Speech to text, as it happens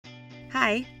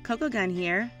Hi, Coco Gunn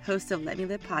here, host of Let Me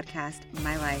Live podcast,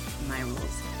 My Life, My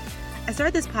Rules. I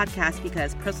started this podcast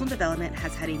because personal development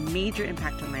has had a major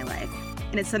impact on my life,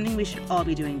 and it's something we should all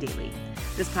be doing daily.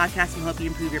 This podcast will help you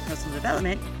improve your personal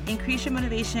development, increase your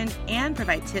motivation, and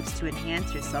provide tips to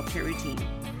enhance your self-care routine.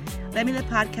 Let Me Live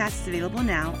podcast is available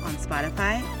now on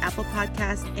Spotify, Apple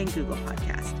Podcasts, and Google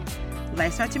Podcasts.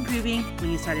 Life starts improving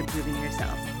when you start improving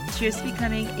yourself. Cheers to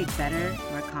becoming a better,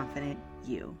 more confident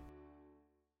you.